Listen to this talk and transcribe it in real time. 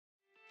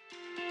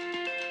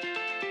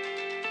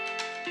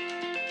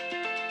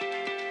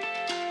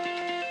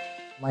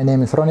My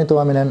name is Roni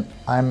Touminen.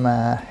 I'm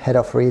head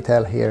of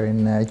retail here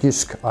in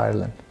JYSK,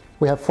 Ireland.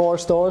 We have 4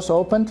 stores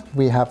opened.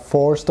 We have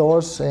 4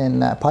 stores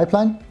in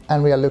pipeline,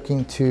 and we are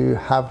looking to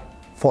have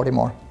 40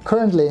 more.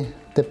 Currently,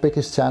 the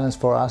biggest challenge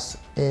for us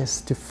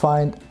is to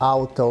find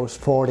out those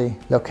 40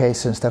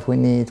 locations that we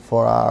need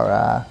for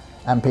our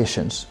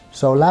ambitions.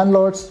 So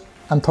landlords,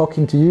 I'm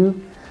talking to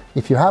you.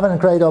 If you have a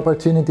great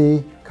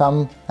opportunity,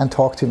 come and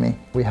talk to me.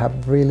 We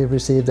have really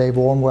received a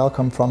warm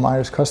welcome from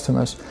Irish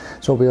customers,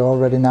 so we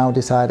already now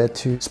decided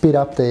to speed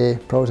up the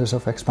process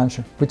of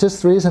expansion. We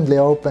just recently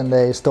opened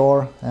a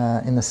store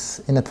in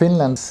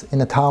Finland, in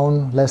a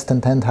town less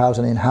than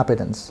 10,000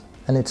 inhabitants,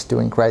 and it's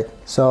doing great.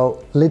 So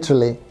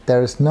literally,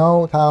 there is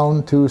no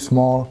town too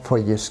small for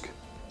JYSK.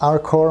 Our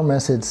core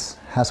message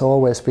has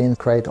always been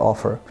great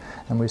offer,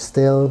 and we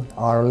still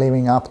are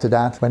living up to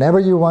that. Whenever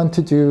you want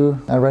to do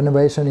a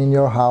renovation in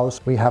your house,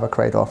 we have a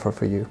great offer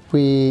for you.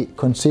 We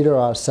consider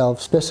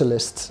ourselves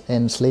specialists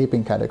in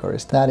sleeping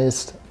categories. That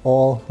is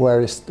all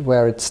where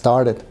it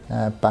started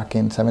back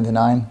in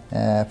 '79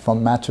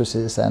 from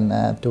mattresses and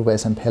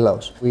duvets and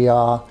pillows. We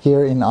are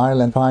here in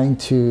Ireland trying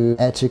to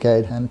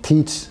educate and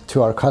teach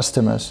to our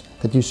customers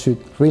that you should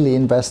really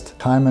invest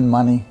time and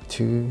money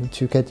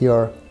to get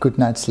your good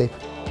night's sleep.